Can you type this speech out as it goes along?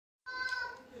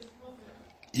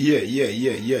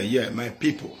Yeah, my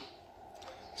people.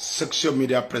 Social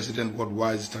media president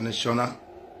worldwide international,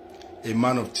 a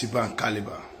man of Tiban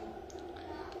caliber.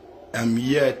 I'm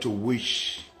here to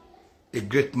wish a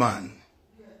great man,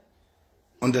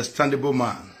 understandable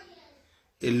man,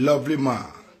 a lovely man,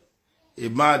 a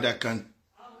man that can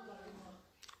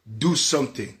do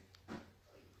something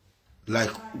like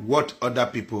what other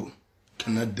people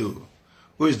cannot do.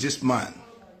 Who is this man?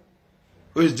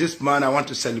 Who is this man? I want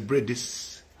to celebrate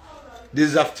this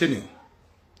afternoon.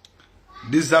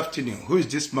 This afternoon, who is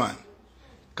this man?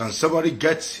 Can somebody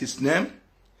get his name?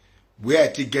 Where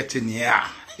did he get in here?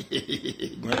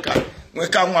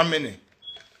 1 minute.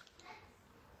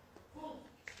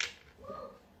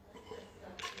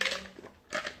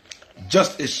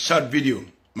 Just a short video,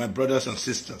 my brothers and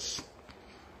sisters.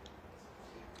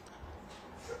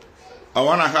 I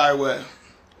want to highway.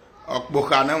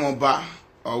 Okbokana moba.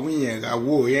 Owinye ga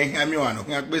wo yen hami wano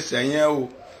kan pese yen o.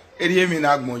 Eri emi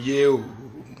na gbon ye o.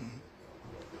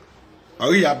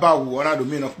 Ori ya ba wo ona do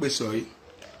mi no pese o yi.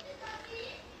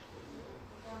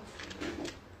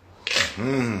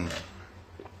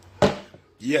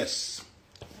 Yes.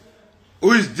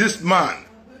 Who is this man?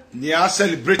 Ni are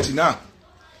celebrating now.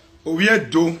 Owie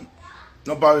do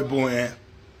no ba we bon eh.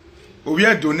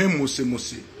 Owie do ne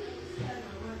mose.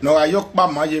 No ayok pa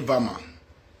maye vama.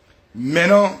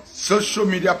 Meno social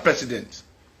media president.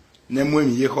 Ne mwe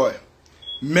mi ye koe.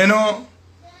 Meno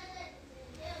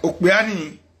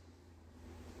okbeani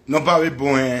no ba we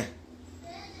bon eh.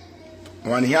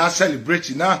 Wan here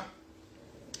celebrating now.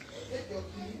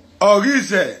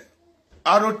 Orize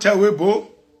aro tewebo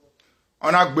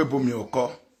ona gbebo mi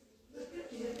oko.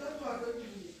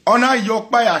 Ona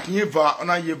yokpa ya kin va,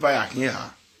 ona ye va ya kin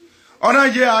ha. Ona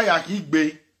ye a ya kin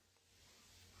gbe.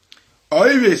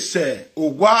 Oiwe se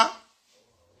ogwa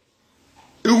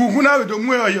iguguna we do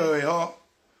mu oyo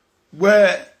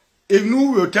we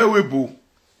inu we tewebo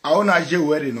a ona ye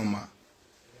were no ma.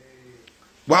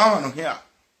 Wa no here.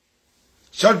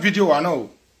 Short video wa no.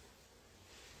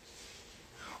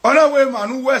 Ona we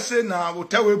manu wese na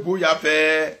wotewebo ya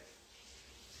fe.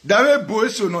 Dawe bo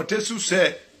so no tesu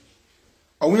se.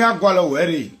 Owi agwala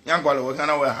were, yagwala we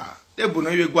kana we ha. Ebu no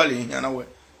we gwale yana we.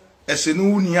 Ese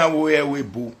no uni ya wo e we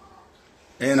bu.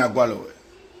 E na gwala we.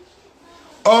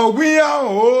 Owi ya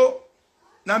o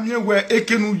na mye we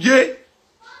ekenu ye.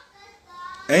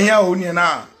 Enya oni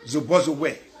na zobozo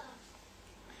we.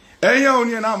 Enya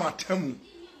oni na matemu.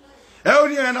 E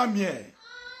oni na mye.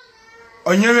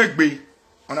 Onyewe gbe.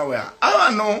 Ona we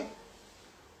awa no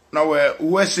na we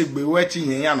uwesegbe weti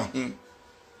yen ya no hin.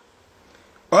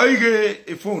 Oige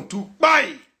a phone to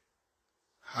buy.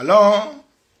 Hello,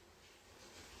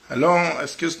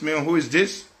 excuse me, who is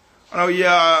this? Oh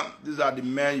yeah, these are the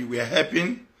men you were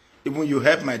helping. Even you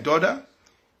help my daughter,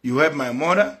 you help my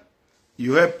mother,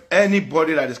 you help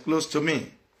anybody that is close to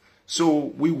me.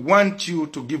 So we want you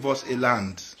to give us a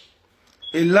land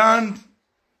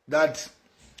that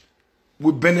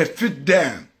will benefit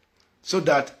them, so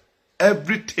that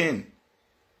everything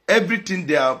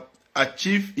they have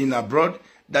achieved in abroad,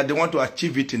 that they want to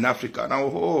achieve it in Africa.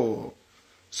 Now,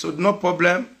 so no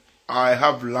problem. I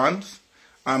have land,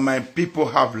 and my people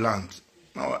have land.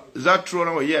 Now, is that true?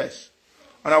 Now, yes.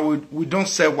 And we don't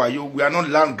say why we are not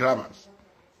land grabbers.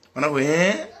 Now,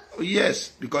 yes,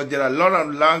 because there are a lot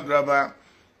of land grabbers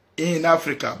in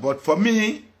Africa. But for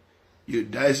me,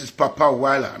 that is Papa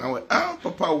Uwaila. Now,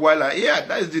 Papa Uwaila, yeah,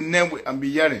 that is the name I'm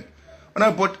hearing.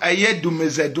 But I hear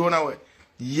Dumez Edo now.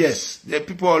 Yes, the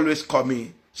people always call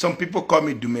me. Some people call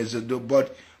me Dumez Edo,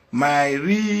 but my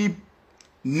real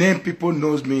name people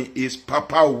knows me is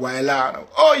Papa Uwaila.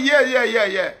 Oh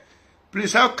yeah.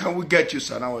 Please, how can we get you,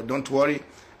 sir? Now, don't worry.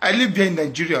 I live here in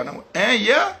Nigeria now.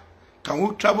 Yeah. Can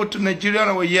we travel to Nigeria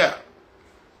now? Yeah.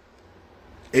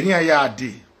 Any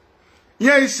idea?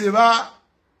 Yeah, you see that.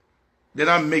 They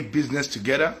don't make business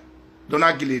together. Don't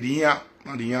agree here,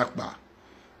 not the yakba.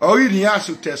 Or you the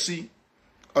answer tesi.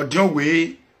 Or don't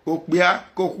way. Okbia,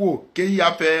 koko, ke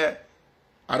yape.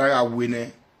 Araga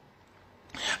winner.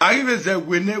 I even say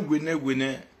winner.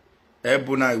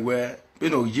 Ebona we. You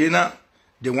know, Yena,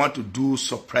 they want to do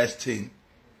surprise thing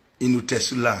in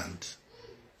Utesu land.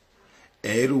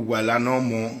 Uwaila no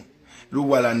more.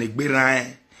 Uwaila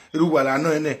negberan. Uwaila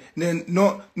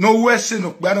no wese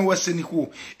no gbanu wese ni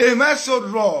ku. E ma so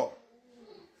raw.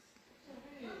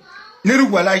 Ni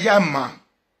Uwaila yama.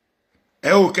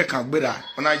 O ke kan gbera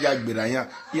ona ya gbera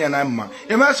yan na ma.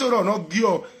 E ma so raw no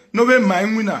gio no be my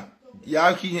winner.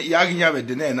 Ya be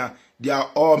de na. They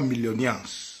are all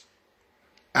millionaires.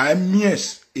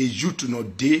 Yes, a youth no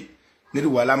day. Ni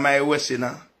Uwaila ma wese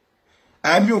na.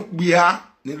 Ami okbia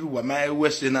ni Uwaila ma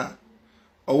wese na.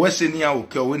 owesenia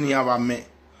oke owania wa me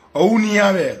ounia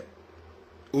we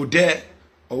ode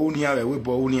ounia we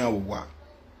bo ounia wa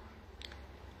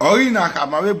orina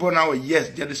kama we bo na we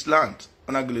yes this land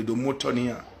onagele do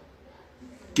motonia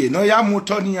ke no ya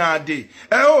motonia de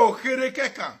o kere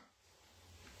keka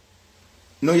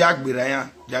no ya gbera ya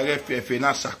jare fefe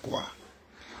na sakwa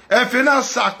efe na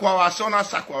sakwa wa so na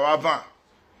sakwa wa van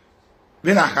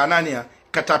bena kanania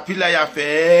katapila ya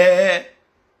fe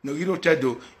no giro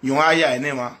tedo nyoaya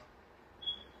enema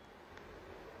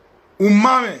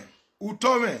umame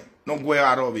utome no gwe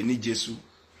arobe ni Jesu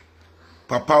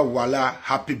Papa Uwaila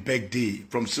happy birthday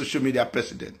from social media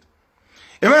president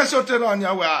eme so tero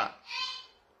anya wa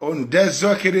onu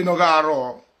dezo kere no ga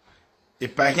aro e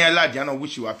pa hin la dia no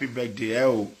wish you happy birthday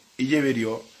o iye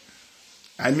video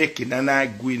I make nana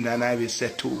gui nana we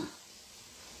settle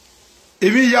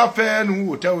ebi ya fe nu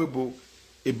wotawebo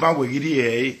e ban we giri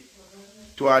e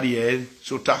to ari e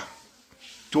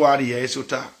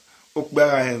sota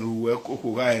okpera hen ruwe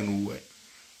kokoga hen ruwe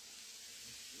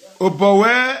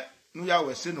obowe nu ya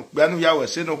we se no gba nu ya we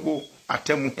se no ko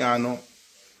atemu han no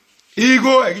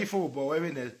igo egi fo obowe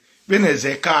bene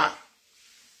zeka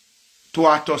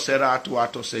to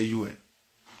atose yue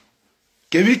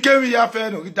kevi ya fe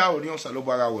no gita ori on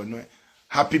salobara we no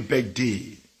happy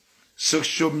birthday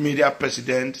social media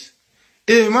president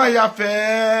e ma ya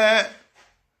fe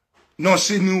no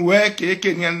sinuwe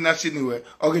keke ni na sinuwe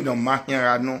ori no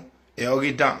mahira no e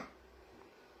ori down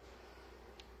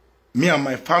me and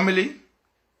my family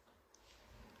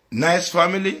nice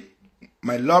family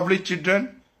my lovely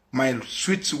children my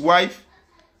sweet wife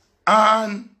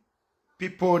and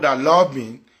people that love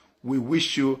me we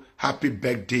wish you happy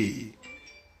birthday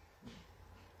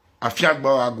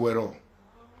afiagba agwero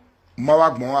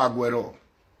mawagbon agwero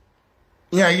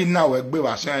yan na we gbe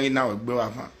wa so yan na we gbe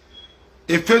wa fa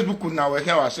e Facebook na we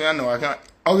kan wa so yan na wa kan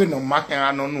ori no ma kan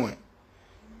anu nu e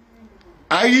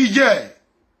ayije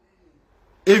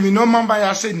emi no mamba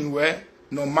ya se ni we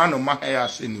no ma ya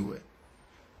se ni we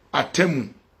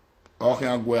atemu o kan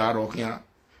agwe aro kan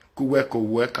kuwe ko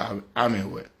we ka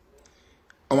amewe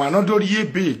o anodo rie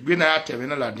be na ateme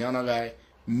na la diana guy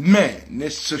me ne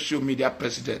social media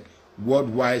president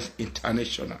worldwide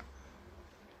international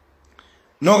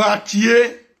no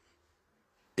gatie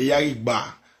e yari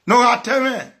gba no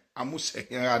gateme amuse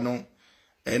kera no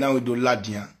e na we do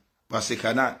ladian parce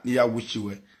kana ni ya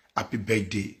wichiwe happy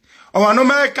birthday o ano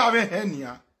me ka be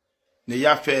henia ne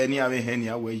ya fe ni ave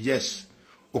henia we yes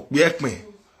okpe epin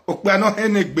okpe no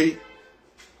henegbe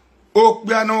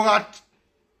okpe no rat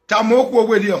tamoko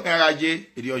we di okaraje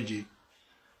eri oje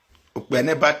okpe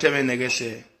ne ba teme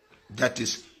negese that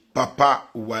is Papa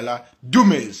Uwaila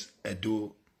Dumez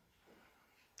Edo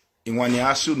inwani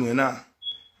asu nuena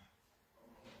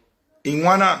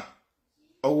inwana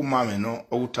owu mame no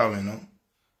owu tawe no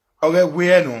oge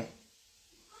gwe no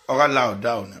oga loud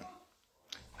down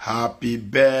happy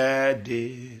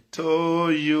birthday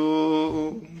to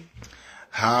you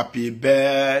happy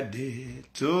birthday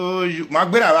to you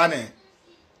magbera bane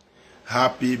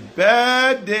happy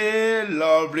birthday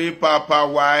lovely Papa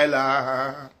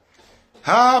Uwaila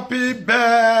happy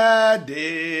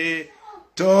birthday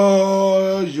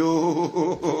to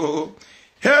you.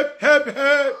 Hip, hip,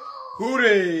 hip,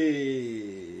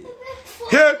 hooray.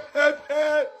 Hip, hip,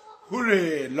 hip,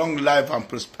 hooray. Long life and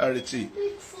prosperity.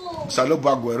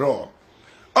 Saloba Guero.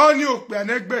 Oni okpe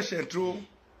anegbe sentro.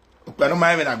 Okpe no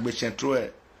ma even agbe sentro e.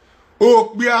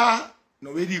 Okpia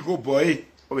no we di go boy.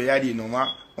 Obe yadi no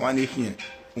ma. Wan ehien.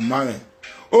 Umame.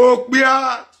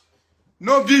 Okpia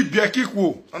no vi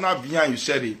biekikwo. Ona bian you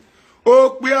said it.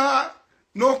 Okpia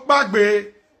no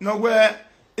pagbe no we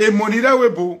e monire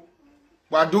webo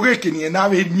wa doge kini na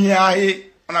we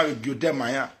miae ona we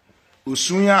biodema ya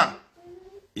osunya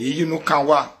eyi no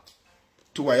kanwa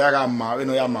to wa yara ma we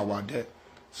no ya ma wade.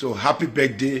 So happy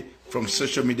birthday from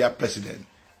social media president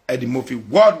Eddie Murphy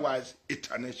worldwide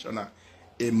international,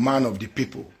 a man of the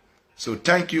people. So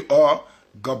thank you all,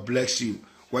 God bless you.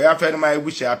 Wa ya fe my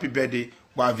wish happy birthday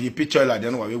wa vi picture la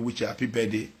den wa we wish happy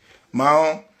birthday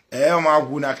ma ma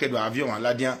gu na kedo avion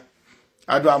aladian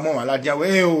ado amon aladian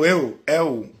we o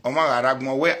ma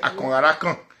garagbon we akon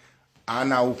garakan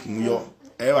ana okun yo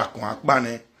akon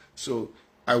apane. So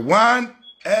I want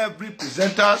every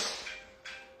presenters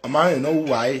ama no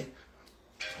why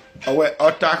owe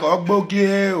otak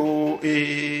ogbogie o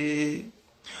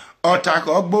otak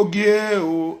ogbogie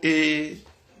o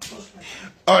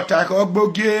otak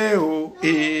ogbogie o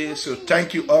so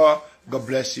thank you all, God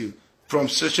bless you. From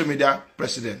social media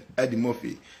president Eddie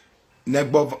Murphy.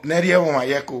 Negbo Neria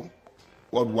Wayeko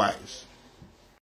worldwide.